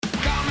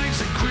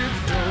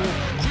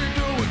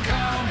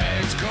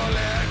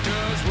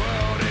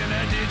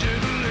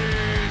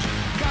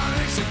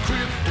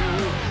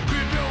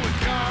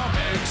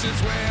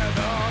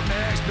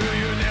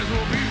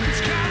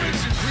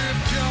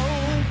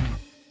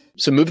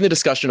So moving the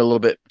discussion a little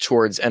bit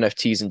towards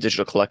NFTs and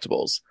digital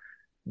collectibles,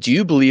 do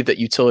you believe that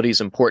utility is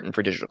important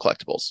for digital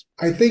collectibles?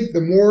 I think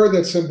the more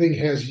that something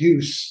has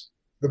use,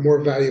 the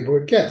more valuable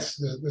it gets.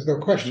 There's no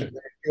question.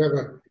 You have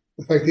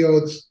it's like the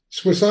old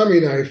Swiss Army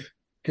knife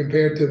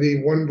compared to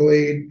the one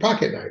blade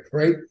pocket knife,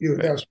 right? Right.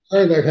 Now, Swiss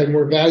Army knife had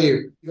more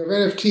value. You have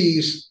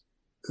NFTs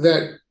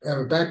that have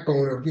a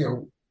backbone of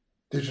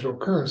digital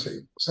currency.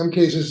 In some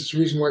cases, it's the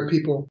reason why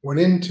people went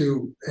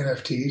into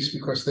NFTs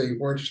because they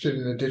were interested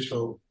in the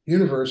digital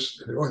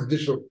universe or the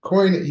digital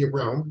coin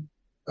realm.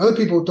 Other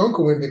people don't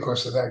go in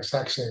because of that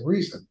exact same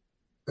reason.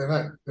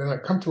 They're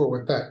not comfortable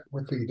with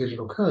the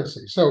digital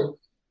currency. So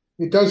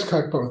it does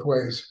cut both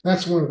ways.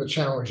 That's one of the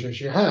challenges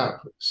you have.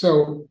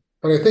 So,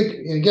 but I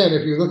think again,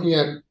 if you're looking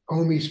at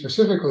OMI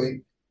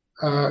specifically,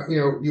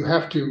 you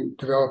have to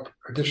develop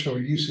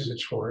additional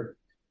usage for it.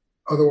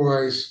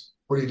 Otherwise,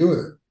 what do you do with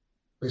it?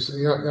 Because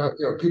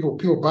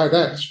people buy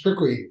that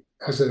strictly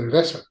as an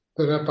investment.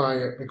 They're not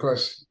buying it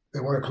because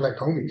they want to collect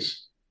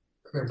homies.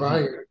 They're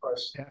buying it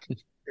because Yeah.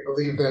 they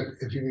believe that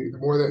if you the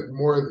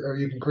more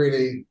you can create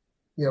a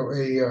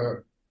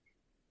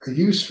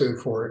use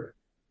for it,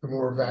 the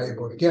more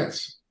valuable it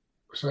gets.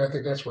 So I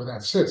think that's where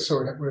that sits.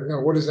 So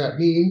what does that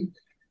mean?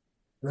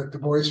 Let the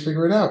boys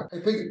figure it out. I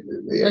think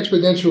the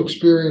exponential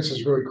experience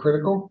is really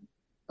critical.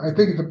 I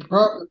think the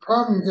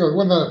problem,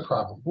 well, not a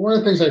problem. But one of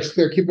the things I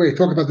keep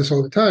talking about this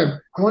all the time.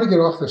 I want to get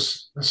off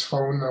this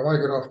phone. I want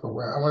to get off the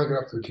web. I want to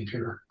get off the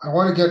computer. I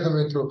want to get them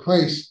into a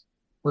place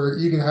where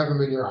you can have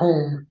them in your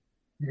home.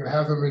 You can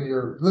have them in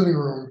your living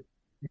room.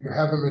 You can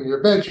have them in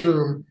your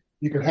bedroom.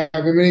 You can have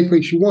them any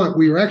place you want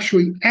where you're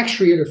actually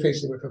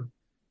interfacing with them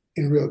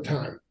in real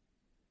time.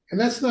 And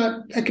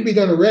that can be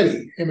done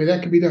already. I mean,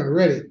 that can be done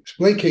already.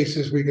 Display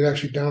cases, we could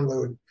actually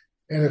download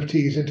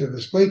NFTs into the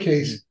display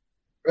case.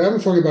 But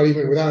I'm talking about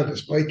even without a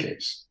display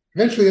case.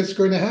 Eventually, that's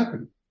going to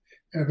happen.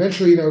 And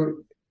eventually,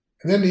 and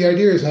then the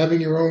idea is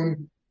having your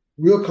own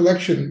real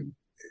collection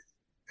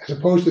as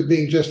opposed to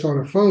being just on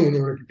a phone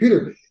or a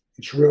computer.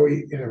 It's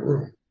really in a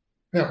room.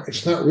 Now,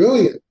 it's not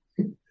really in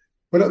a room,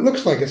 but it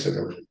looks like it's in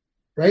a room,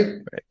 right?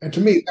 Right. And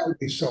to me, that would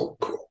be so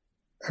cool.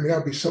 I mean, that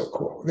would be so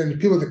cool. Then the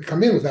people that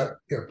come in without,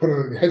 put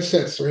on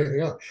headsets or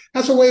anything else,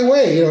 that's a way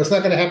away. It's not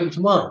going to happen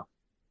tomorrow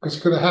because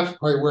you're going to have to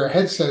probably wear a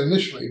headset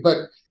initially. But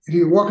if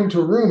you walk into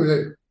a room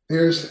and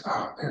there's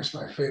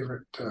my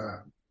favorite,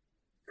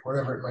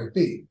 whatever it might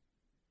be.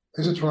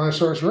 There's a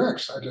Tyrannosaurus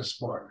Rex I just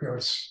bought.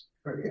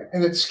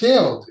 It's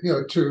scaled,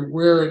 to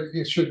where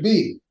it should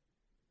be.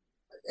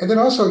 And then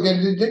also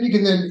again, then you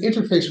can then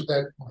interface with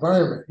that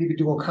environment. You can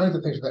do all kinds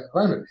of things with that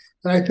environment.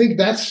 And I think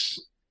that's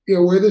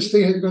where this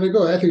thing is going to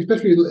go. I think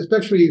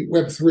especially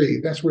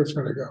Web3, that's where it's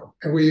going to go.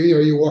 And where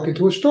you walk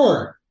into a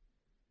store,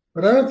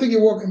 but I don't think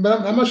you walk.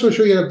 But I'm not so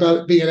sure yet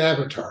about being an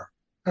avatar.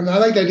 I mean, I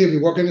like the idea of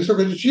you walk in the store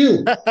because it's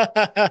you.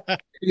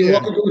 You Yeah.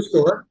 walk into a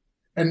store,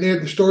 and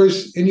the store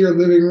is in your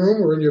living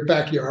room or in your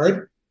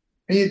backyard,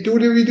 and you do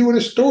whatever you do in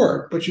a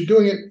store, but you're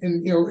doing it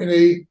in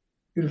a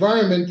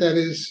environment that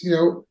is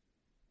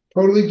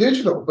totally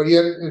digital, but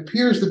yet it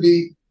appears to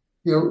be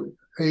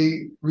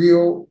a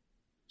real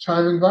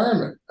time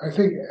environment. I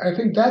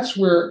think that's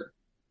where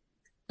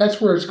it's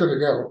going to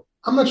go.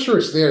 I'm not sure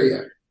it's there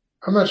yet.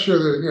 I'm not sure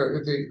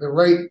that the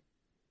right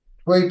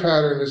play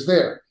pattern is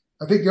there.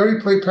 I think the only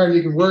play pattern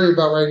you can worry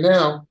about right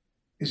now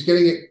is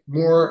getting it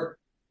more,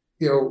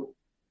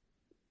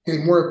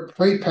 getting more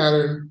play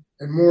pattern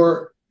and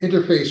more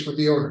interface with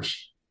the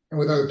owners and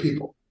with other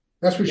people.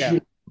 That's what Yeah.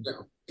 you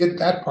get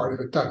that part of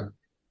it done.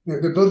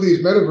 They're building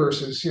these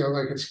metaverses,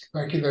 like it's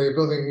like they're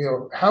building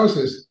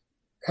houses,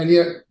 and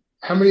yet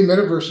how many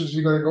metaverses are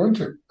you going to go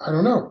into? I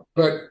don't know,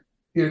 but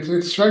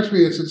it strikes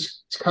me as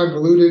it's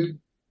convoluted.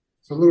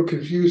 It's a little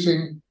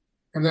confusing,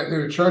 and that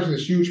they're charging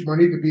this huge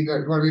money to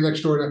want to be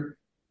next door to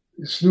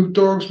Snoop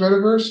Dogg's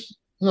metaverse.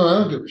 No, I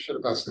don't give a shit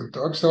about Snoop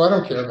Dogg, so I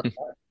don't care about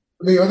that.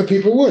 The other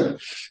people would,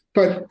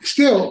 but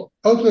still,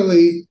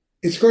 ultimately,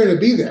 it's going to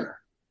be there.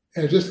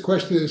 And just the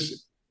question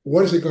is,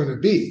 what is it going to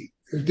be?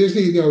 If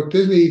Disney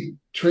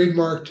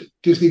trademarked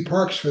Disney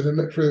parks for the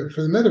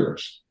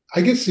metaverse.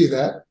 I can see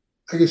that.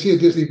 I can see a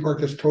Disney park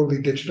that's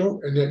totally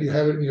digital, and that you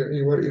have it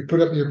you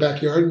put it up in your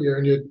backyard,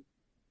 and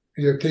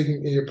you're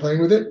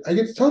playing with it. I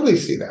can totally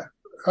see that.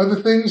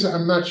 Other things,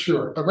 I'm not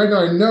sure. But right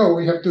now, I know what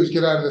you have to do is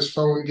get out of this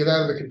phone, get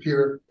out of the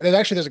computer.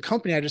 There's a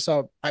company I just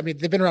saw. I mean,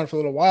 they've been around for a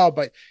little while,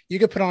 but you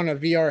could put on a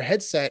VR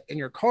headset in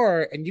your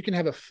car and you can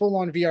have a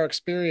full-on VR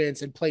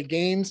experience and play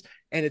games.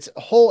 And it's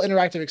a whole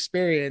interactive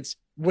experience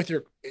with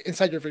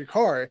inside your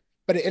car,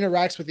 but it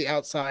interacts with the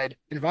outside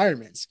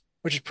environments,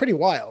 which is pretty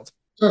wild.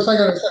 So it's like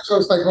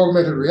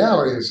augmented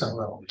reality at some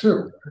level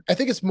too. I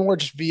think it's more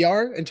just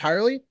VR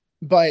entirely.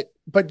 But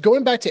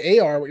going back to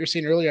AR, what you're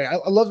saying earlier,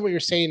 I love what you're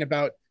saying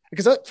about,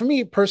 because for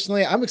me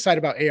personally, I'm excited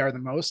about AR the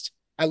most.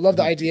 I love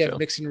the idea of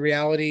mixing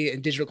reality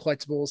and digital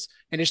collectibles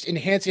and just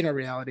enhancing our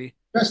reality.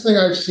 Best thing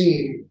I've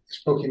seen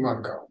is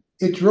Pokemon Go.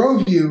 It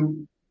drove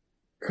you,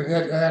 and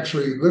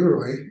actually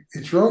literally,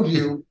 it drove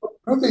you.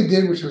 What they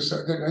did, which was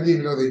I didn't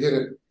even know they did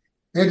it.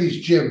 They had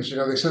these gyms.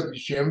 They set up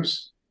these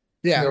gyms.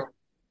 Yeah.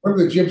 One of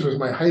the gyms was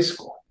my high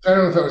school. I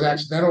don't know if that was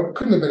accidental. It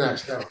couldn't have been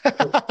accidental.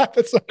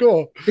 That's so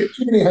cool. Too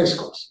many high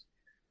schools.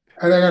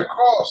 And I got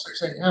calls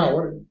saying, "Oh,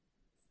 what?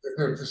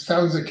 There's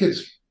thousands of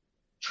kids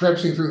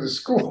traipsing through the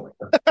school."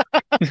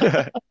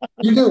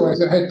 You do. I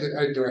said, I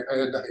had do it. I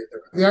had nothing to do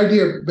it. The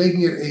idea of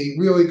making it a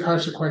really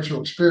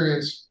consequential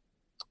experience,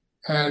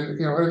 and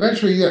and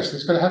eventually, yes,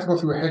 it's going to have to go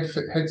through a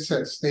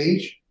headset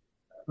stage,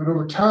 but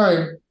over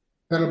time,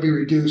 that'll be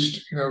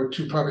reduced,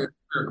 to probably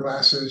pair of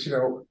glasses,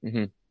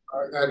 Mhm.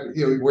 that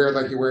you wear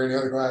like you wear any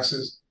other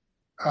glasses.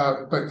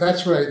 But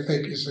that's what I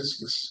think is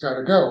it's got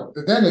to go.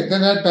 But then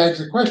that begs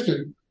the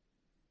question: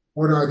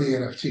 what are the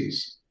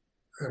NFTs?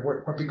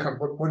 What are the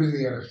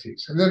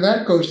NFTs? And then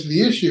that goes to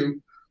the issue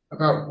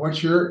about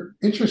what your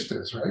interest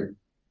is, right?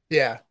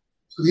 Yeah.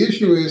 So the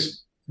issue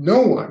is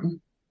no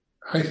one,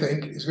 I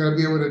think, is going to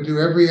be able to do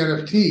every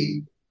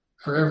NFT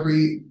for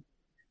every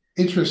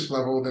interest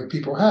level that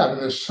people have.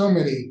 And there's so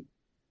many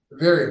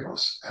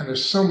variables, and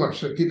there's so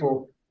much that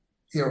people,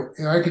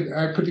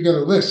 I put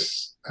together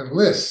lists and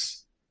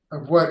lists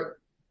of what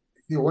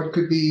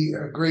could be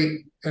a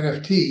great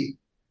NFT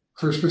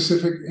for a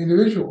specific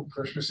individual,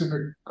 for a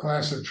specific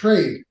class of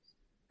trade.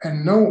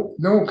 And no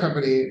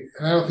company,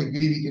 and I don't think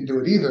Vivi can do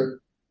it either,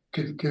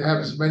 could have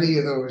as many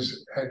of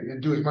those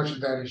and do as much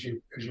of that as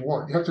you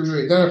want. You have to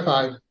really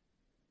identify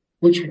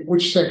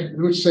which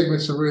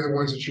segments are really the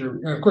ones that you're.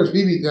 And of course,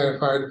 Vivi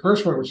identified the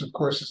first one, which of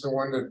course is the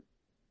one that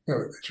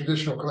the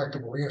traditional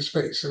collectible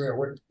space. So,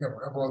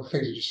 of all the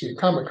things that you see at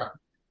Comic-Con,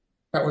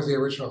 that was the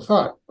original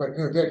thought. But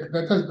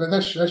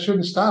that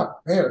shouldn't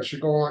stop there. It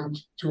should go on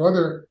to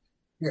other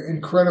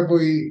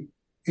incredibly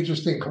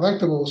interesting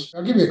collectibles.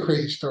 I'll give you a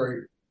crazy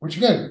story, which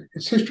again,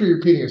 it's history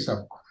repeating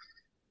itself.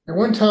 At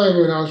one time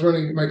when I was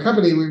running my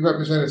company, we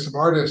represented some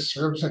artists.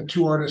 We represented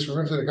two artists. We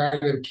represented a guy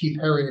named Keith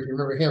Haring, if you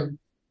remember him.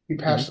 He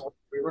passed away.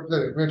 We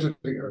represented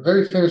a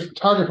very famous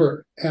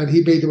photographer, and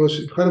he made the most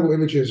incredible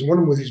images. One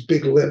of them was these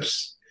big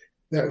lips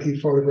that he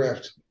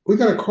photographed. We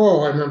got a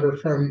call, I remember,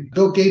 from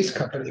Bill Gates'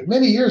 company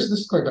many years. This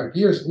is going back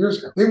years and years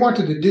ago. They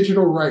wanted the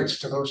digital rights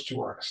to those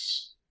two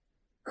artists.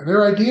 And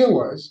their idea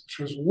was, which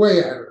was way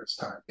ahead of its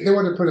time, they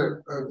wanted to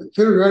put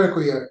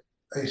theoretically a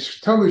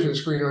television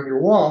screen on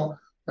your wall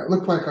that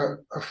looked like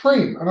a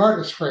frame, an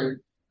artist's frame,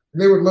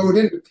 and they would load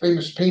in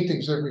famous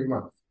paintings every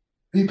month.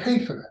 And you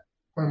paid for that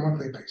on a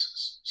monthly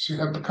basis. So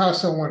you'd have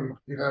Picasso one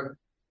month,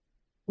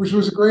 which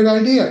was a great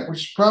idea,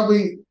 which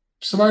probably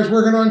somebody's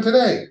working on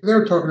today. They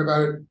were talking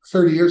about it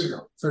 30 years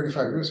ago, 35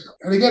 years ago.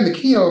 And again, the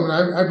key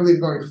element, I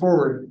believe, going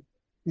forward,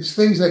 is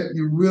things that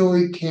you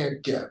really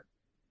can't get.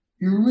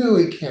 You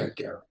really can't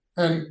get.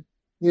 And,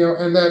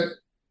 and that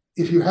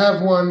if you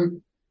have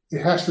one,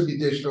 it has to be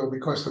digital,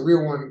 because the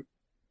real one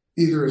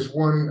either is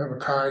one of a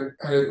kind,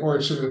 or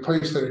it's in a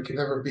place that it can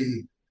never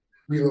be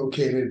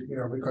relocated,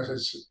 because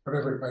it's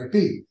whatever it might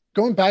be.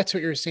 Going back to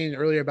what you were saying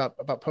earlier about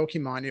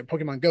Pokemon,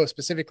 Pokemon Go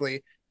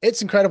specifically,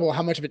 it's incredible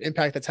how much of an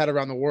impact that's had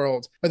around the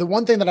world. But the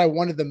one thing that I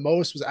wanted the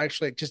most was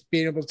actually just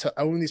being able to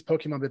own these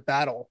Pokemon with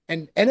battle.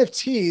 And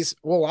NFTs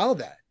will allow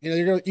that.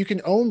 You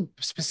can own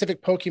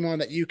specific Pokemon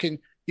that you can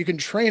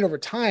train over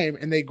time,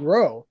 and they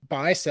grow,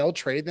 buy, sell,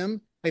 trade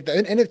them. Like the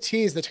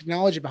NFTs, the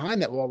technology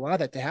behind that will allow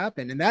that to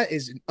happen. And that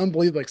is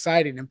unbelievably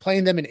exciting. And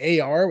playing them in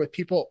AR with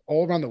people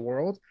all around the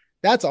world,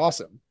 that's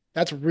awesome.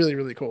 That's really,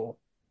 really cool.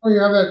 Oh, you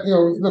have that,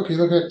 look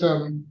at,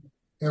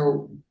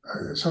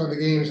 some of the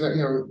games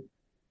that,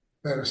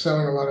 that are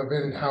selling a lot of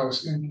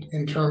in-house,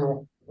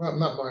 internal, well,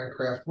 not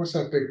Minecraft. What's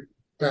that big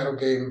battle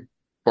game?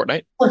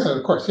 Fortnite? Fortnite,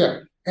 of course,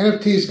 yeah.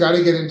 NFTs got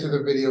to get into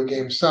the video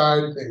game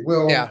side. They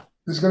will. Yeah.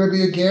 There's going to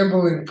be a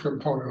gambling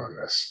component on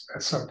this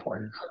at some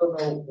point. I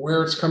don't know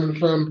where it's coming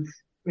from.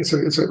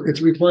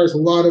 It requires a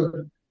lot of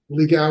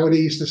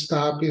legalities to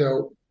stop,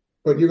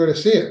 but you're going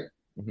to see it.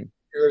 Mm-hmm.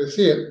 You're going to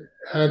see it.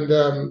 And,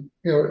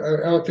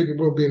 I don't think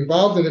we'll be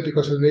involved in it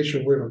because of the nature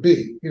of where it'll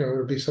be.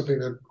 It'll be something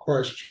that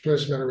requires a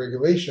tremendous amount of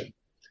regulation.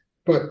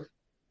 But,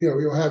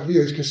 you'll have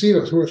these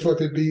casinos who thought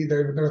they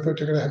never thought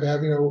they're going to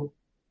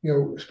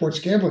have, sports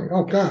gambling.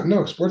 Oh, God,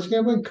 no, sports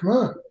gambling? Come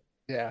on.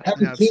 Yeah.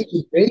 Having teams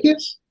in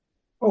Vegas?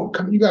 Oh,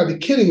 come! You gotta be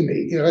kidding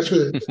me! That's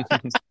where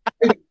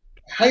the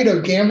height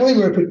of gambling.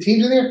 We're gonna put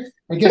teams in there,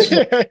 and guess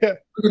what? Look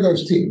at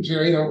those teams.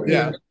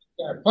 Yeah.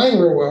 Playing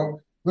real well.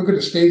 Look at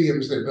the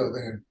stadiums they're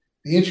building and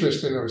the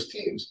interest in those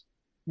teams.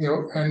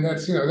 And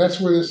that's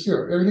where this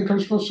everything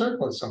comes full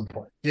circle at some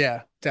point.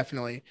 Yeah,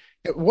 definitely.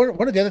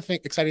 One of the other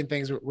exciting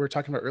things we were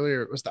talking about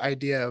earlier was the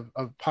idea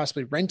of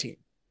possibly renting.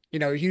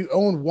 You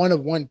own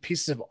one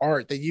pieces of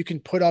art that you can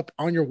put up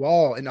on your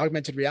wall in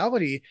augmented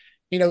reality.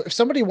 If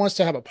somebody wants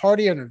to have a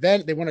party or an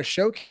event, they want to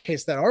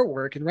showcase that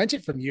artwork and rent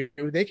it from you,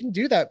 they can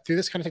do that through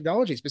this kind of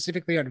technology,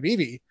 specifically on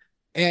Vivi.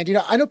 And,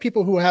 I know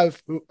people who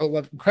have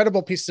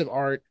incredible pieces of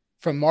art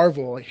from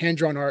Marvel, like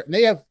hand-drawn art, and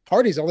they have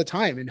parties all the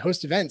time and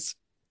host events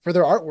for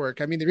their artwork.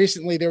 I mean,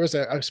 recently there was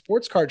a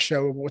sports card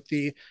show with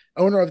the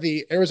owner of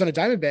the Arizona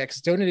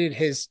Diamondbacks donated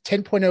his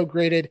 10.0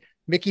 graded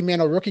Mickey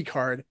Mantle rookie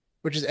card,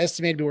 which is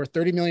estimated to be worth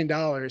 $30 million.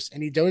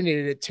 And he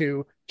donated it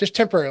to, just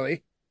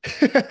temporarily,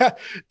 at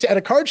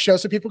a card show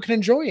so people can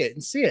enjoy it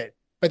and see it.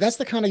 But that's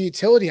the kind of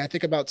utility I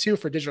think about too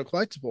for digital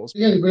collectibles.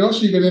 Yeah, but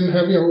also you can then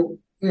have,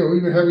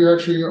 even have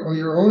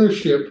your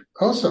ownership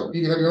also.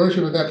 You can have your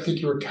ownership of that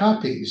particular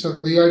copy. So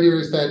the idea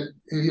is that,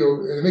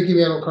 the Mickey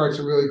Mantle card's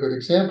a really good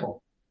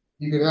example.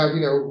 You can have,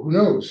 who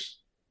knows,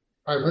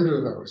 500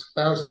 of those,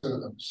 1,000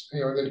 of those,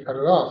 and then cut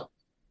it off.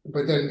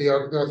 But then the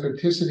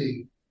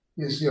authenticity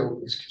is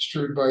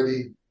construed by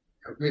the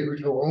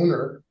original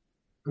owner,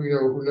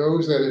 who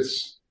knows that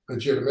it's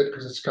legitimate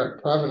because it's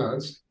got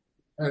provenance,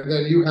 and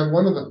then you have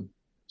one of them.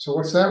 So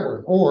what's that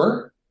worth?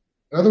 Or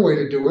another way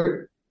to do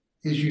it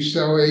is you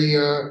sell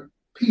a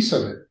piece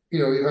of it.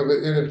 You have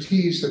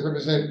NFTs that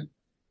represent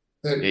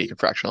that. Yeah, you can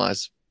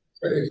fractionalize.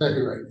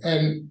 Exactly right.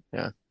 And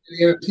yeah,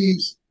 the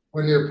NFTs,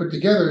 when they're put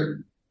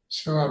together,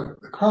 spell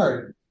out the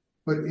card.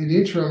 But in the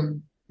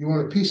interim, you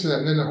want a piece of that,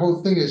 and then the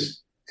whole thing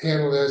is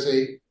handled as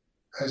a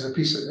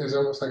piece of, as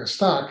almost like a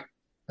stock.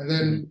 And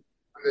then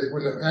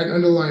when the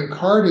underlying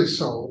card is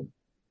sold,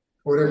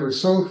 whatever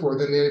it's sold for,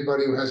 then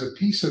anybody who has a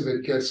piece of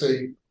it gets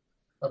a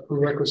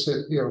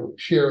prerequisite,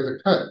 share of the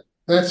cut.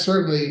 That's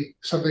certainly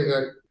something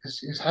that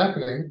is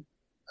happening.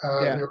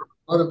 There are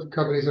a lot of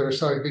companies that are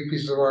selling big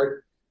pieces of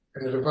art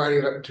and they're dividing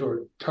it up into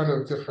a ton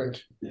of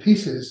different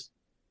pieces,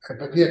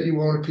 but yet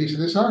you own a piece of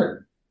this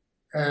art.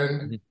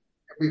 And it'd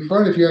be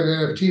fun if you had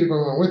an NFT to go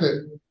along with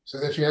it, so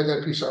that you had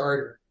that piece of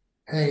art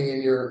hanging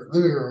in your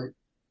living room,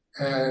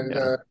 and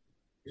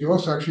you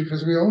also actually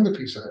physically own the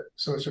piece of it.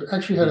 So it's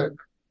actually had an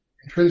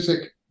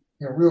intrinsic,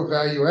 real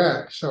value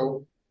add.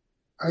 So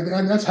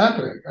and that's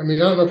happening. I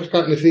mean, I don't know if it's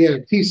gotten to the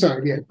NFT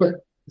side yet, but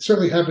it's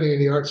certainly happening in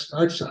the art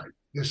side.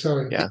 They're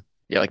selling. Yeah,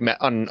 like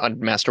on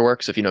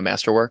Masterworks, if you know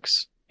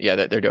Masterworks,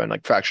 they're doing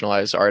like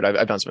fractionalized art.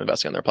 I've done some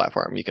investing on their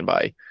platform. You can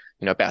buy,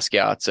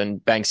 Basquiat's and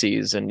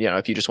Banksy's, and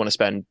if you just want to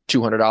spend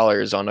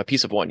 $200 on a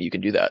piece of one, you can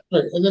do that.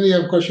 Right, and then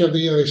of course, you have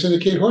they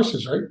syndicate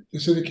horses, right? They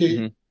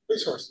syndicate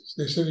racehorses.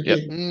 They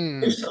syndicate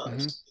race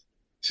cars.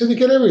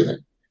 Syndicate everything.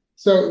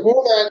 So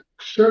all that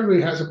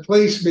certainly has a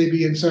place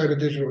maybe inside a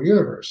digital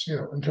universe,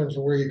 in terms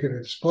of where you can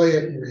display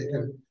it, and where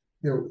you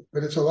can,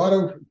 but it's a lot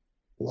of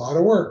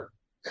work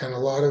and a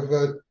lot of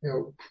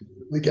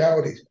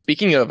legality.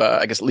 Speaking of,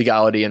 I guess,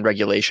 legality and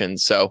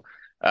regulations, so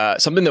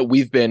something that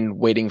we've been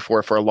waiting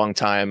for a long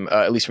time,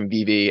 at least from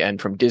VeVe and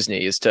from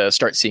Disney, is to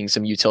start seeing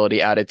some utility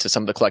added to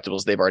some of the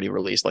collectibles they've already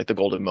released, like the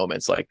golden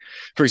moments. Like,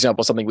 for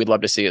example, something we'd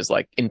love to see is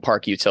like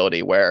in-park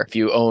utility, where if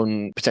you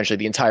own potentially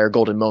the entire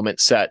golden moment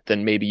set,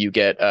 then maybe you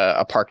get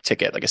a park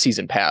ticket, like a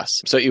season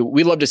pass. So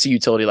we'd love to see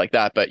utility like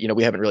that, but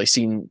we haven't really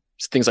seen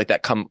things like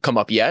that come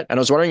up yet. And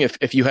I was wondering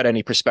if you had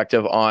any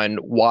perspective on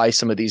why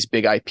some of these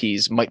big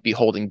IPs might be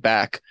holding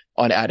back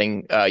on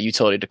adding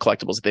utility to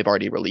collectibles that they've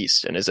already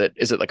released. And is it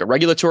like a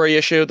regulatory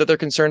issue that they're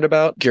concerned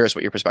about? Curious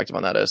what your perspective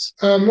on that is.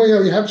 Well,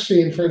 you have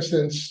seen, for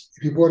instance,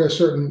 if you bought a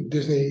certain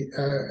Disney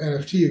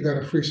NFT, you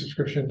got a free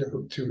subscription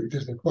to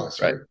Disney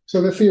Plus, right?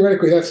 So that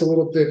theoretically, that's a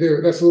little bit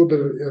of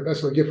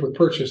that's a gift with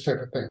purchase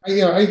type of thing.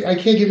 I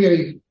can't give you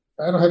any.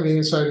 I don't have any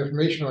inside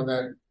information on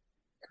that.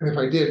 And if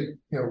I did,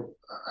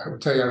 I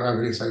would tell you I don't have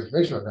any inside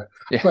information on that.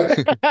 Yeah. But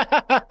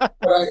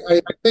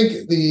I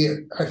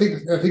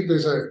think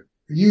there's a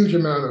huge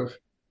amount of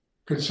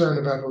concern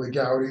about the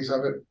legalities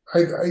of it.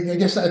 I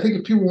guess I think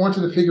if people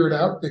wanted to figure it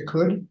out, they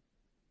could,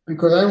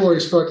 because I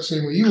always thought the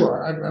same way you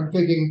are. I'm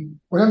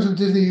thinking, what happens if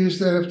Disney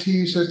used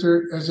NFTs as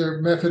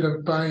their method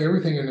of buying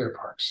everything in their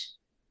parks,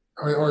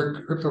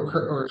 or crypto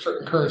or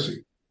certain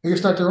currency? They can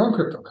start their own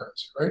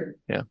cryptocurrency, right?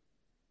 Yeah,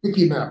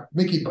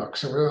 Mickey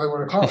Bucks, or whatever they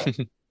want to call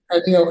it.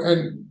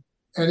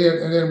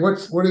 And then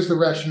what is the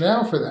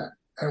rationale for that?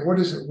 And where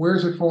does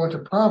it fall into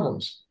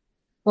problems?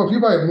 Well, if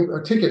you buy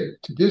a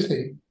ticket to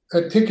Disney,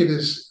 that ticket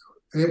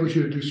enables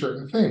you to do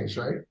certain things,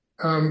 right?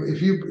 If I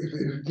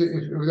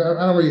don't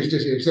want to use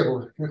Disney as an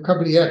example. If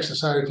Company X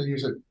decided to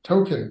use a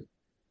token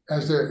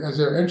as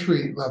their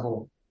entry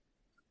level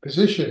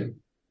position,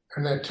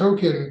 and that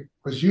token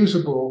was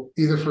usable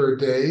either for a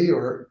day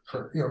or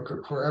for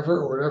forever,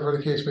 or whatever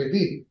the case may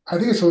be, I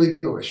think it's a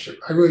legal issue.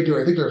 I really do.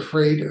 I think they're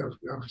afraid of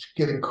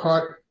getting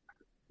caught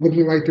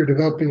looking like they're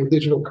developing a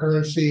digital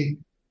currency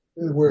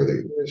where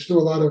there's still a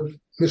lot of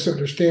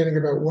misunderstanding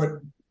about what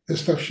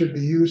this stuff should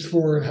be used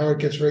for and how it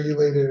gets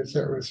regulated, et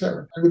cetera, et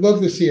cetera. I would love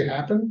to see it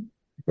happen,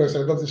 because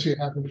I'd love to see it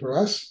happen for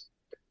us.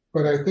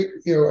 But I think,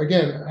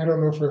 again, I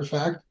don't know for a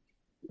fact,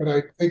 but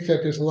I think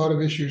that there's a lot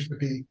of issues to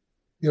be,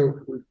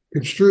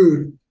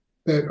 construed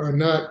that are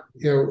not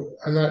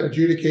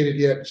adjudicated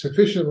yet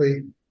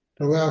sufficiently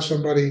to allow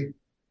somebody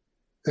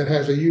that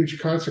has a huge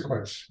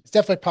consequence. It's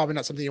definitely probably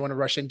not something you want to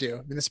rush into.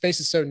 I mean, the space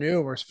is so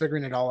new, we're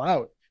figuring it all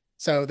out.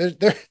 So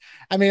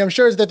I'm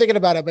sure they're thinking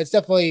about it, but it's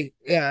definitely,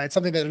 it's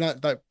something that they're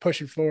not like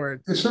pushing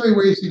forward. There's so many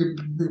ways you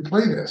can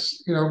play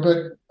this,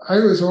 but I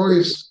was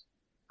always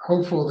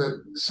hopeful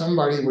that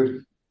somebody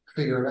would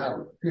figure it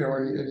out,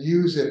 and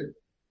use it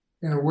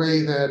in a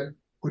way that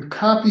would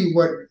copy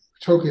what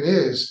token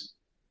is,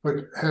 but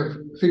have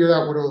figured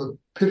out what all the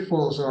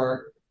pitfalls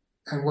are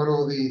and what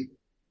all the,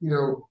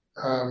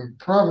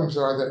 problems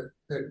are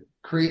that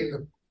create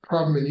the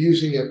problem in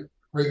using it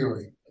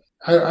regularly.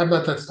 I'm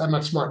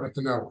not smart enough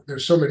to know.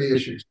 There's so many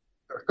issues,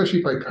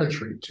 especially by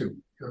country too.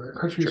 The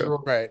countries True. are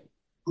all Right.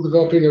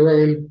 developing their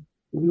own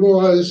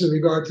laws in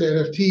regard to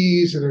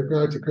NFTs and in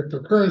regard to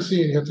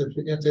cryptocurrency, and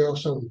you have to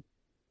also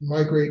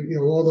migrate,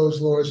 all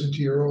those laws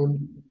into your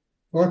own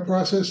thought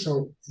process.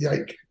 So,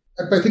 yike!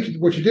 I think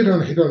what you did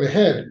hit on the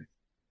head.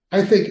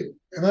 I think,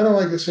 and I don't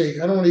like to say,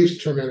 I don't want to use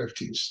the term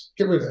NFTs.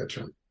 Get rid of that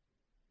term.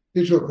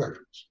 Digital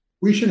collectibles.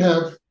 We should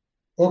have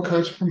all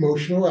kinds of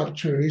promotional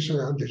opportunities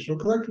around digital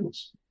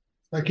collectibles,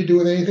 like you do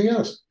with anything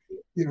else.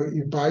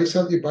 You buy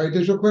something, you buy a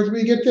digital collectible,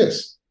 you get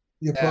this.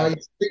 You get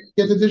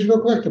the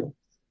digital collectible.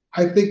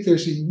 I think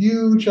there's a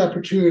huge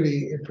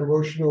opportunity in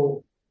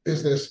promotional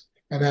business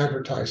and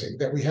advertising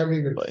that we haven't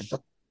even.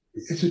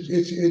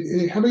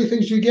 How many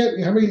things do you get?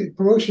 How many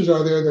promotions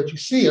are there that you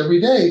see every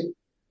day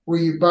where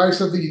you buy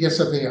something, you get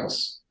something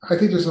else? I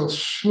think there's a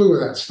slew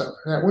of that stuff.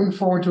 And that wouldn't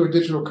fall into a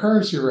digital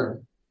currency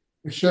realm.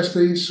 It's just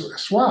a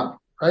swap,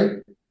 right?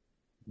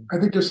 I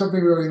think there's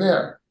something really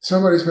there.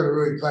 Somebody's going to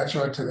really latch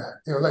on to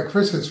that. Like for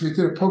instance, we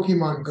did a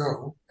Pokemon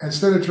Go.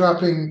 Instead of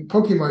dropping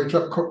Pokemon, you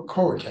drop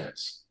Coca-Cola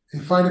cans.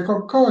 You find a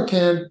Coca-Cola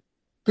can,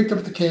 pick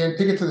up the can,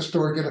 take it to the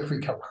store, get a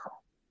free Coca-Cola.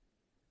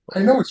 I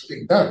know it's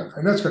being done.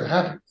 I know it's going to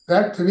happen.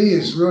 That to me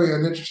is really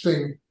an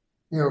interesting,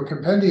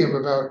 compendium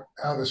about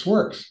how this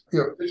works.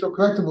 Digital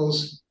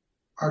collectibles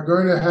are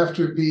going to have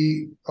to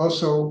be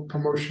also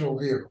promotional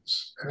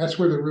vehicles. And that's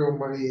where the real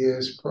money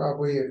is,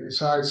 probably,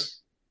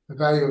 besides the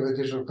value of the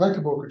digital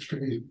collectible, which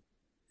could be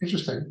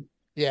interesting.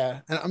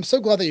 Yeah. And I'm so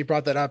glad that you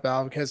brought that up,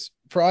 Al, because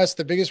for us,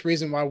 the biggest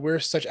reason why we're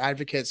such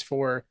advocates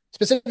for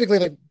specifically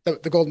like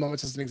the gold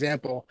moments as an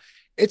example,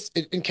 it's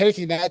in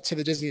connecting that to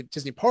the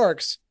Disney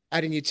parks,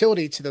 adding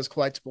utility to those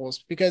collectibles,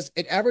 because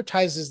it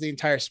advertises the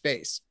entire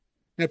space.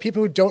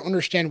 People who don't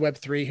understand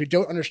Web3, who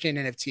don't understand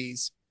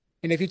NFTs.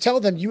 And if you tell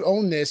them you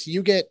own this,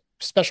 you get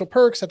special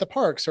perks at the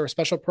parks or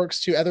special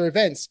perks to other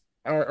events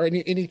or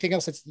anything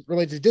else that's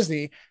related to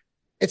Disney.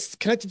 It's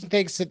connected to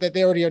things that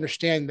they already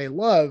understand, they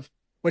love,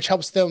 which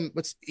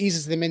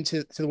eases them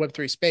into the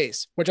Web3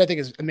 space, which I think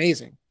is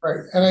amazing.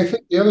 Right. And I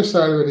think the other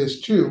side of it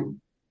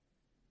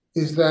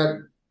is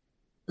that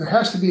there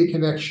has to be a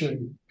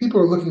connection.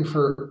 People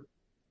are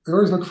they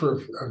always look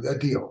for a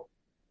deal,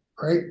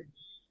 right?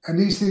 And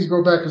these things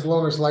go back as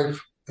long as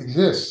life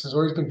exists. There's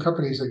always been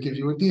companies that give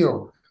you a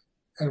deal.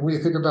 And when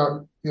you think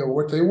about,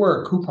 what they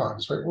were,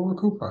 coupons, right? What were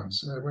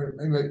coupons?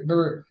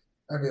 Remember,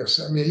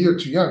 you're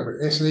too young,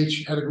 but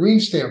S&H had a green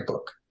stamp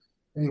book.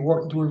 And you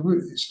walked into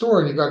a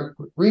store and you got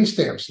green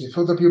stamps and you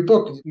filled up your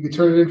book and you could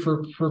turn it in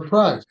for a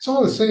prize. It's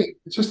all the same.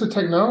 It's just the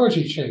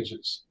technology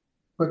changes.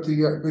 But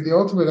the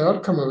ultimate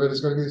outcome of it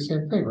is going to be the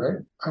same thing, right?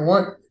 I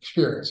want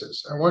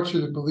experiences. I want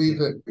you to believe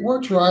that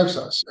what drives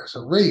us as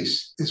a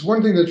race is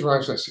one thing that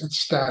drives us. It's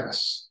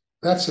status.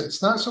 That's it.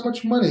 It's not so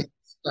much money,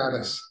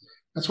 status.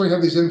 That's why you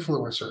have these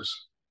influencers.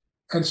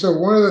 And so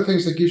one of the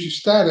things that gives you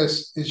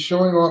status is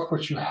showing off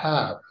what you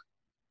have.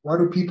 Why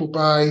do people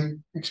buy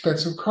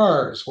expensive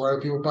cars? Why do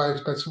people buy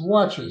expensive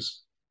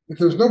watches? If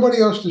there was nobody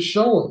else to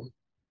show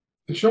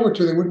it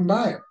to, they wouldn't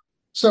buy it.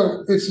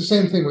 So it's the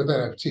same thing with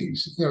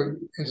NFTs. It's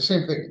the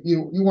same thing.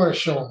 You want to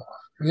show them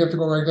off. And you have to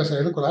go right and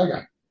say, look what I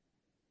got.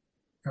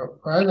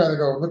 I got to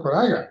go, look what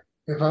I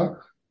got.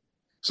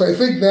 So I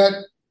think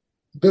that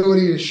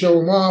ability to show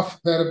them off,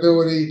 that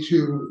ability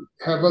to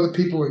have other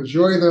people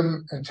enjoy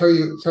them and tell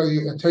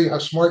you how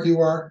smart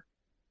you are,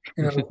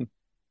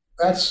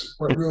 that's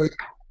what really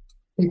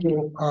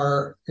people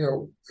are,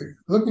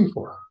 looking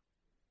for.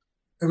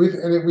 And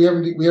we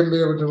haven't been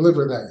able to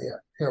deliver that yet.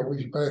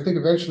 But I think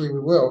eventually we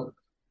will.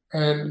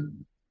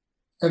 And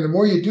the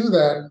more you do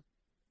that,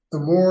 the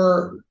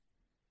more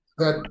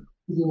that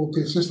people will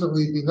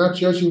consistently be not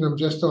judging them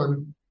just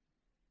on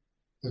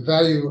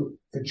the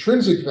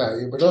intrinsic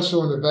value, but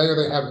also on the value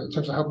they have in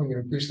terms of helping to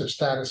increase their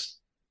status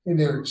in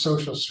their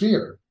social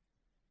sphere.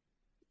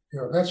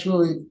 That's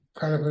really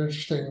kind of an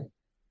interesting,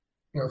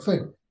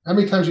 thing. How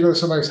many times you go to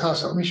somebody's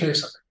house? Let me show you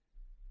something.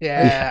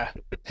 Yeah.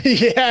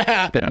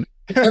 Yeah.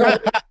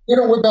 They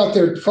don't whip out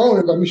their phone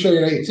and let me show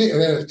you an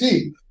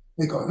NFT.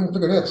 They go,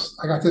 look at this.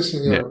 I got this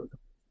in, in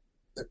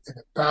the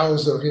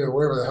bowels of,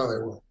 wherever the hell they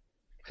were.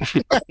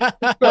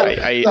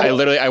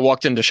 I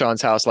walked into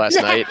Sean's house last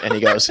night and he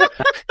goes,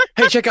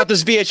 "Hey, check out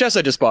this VHS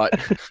I just bought."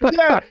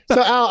 Yeah.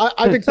 So Al,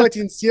 I've been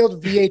collecting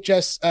sealed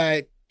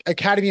VHS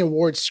Academy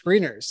Awards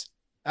screeners.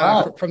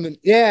 From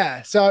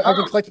the So I've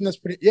been collecting this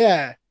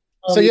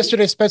So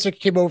yesterday Spencer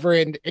came over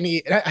and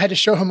I had to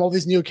show him all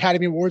these new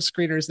Academy Awards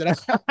screeners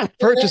that I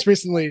purchased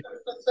recently.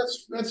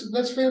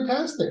 That's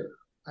fantastic.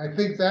 I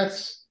think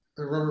that's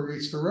the rubber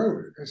meets the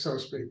road, so to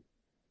speak.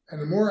 And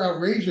the more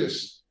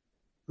outrageous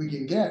we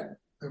can get,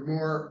 the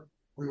more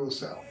we will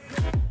sell.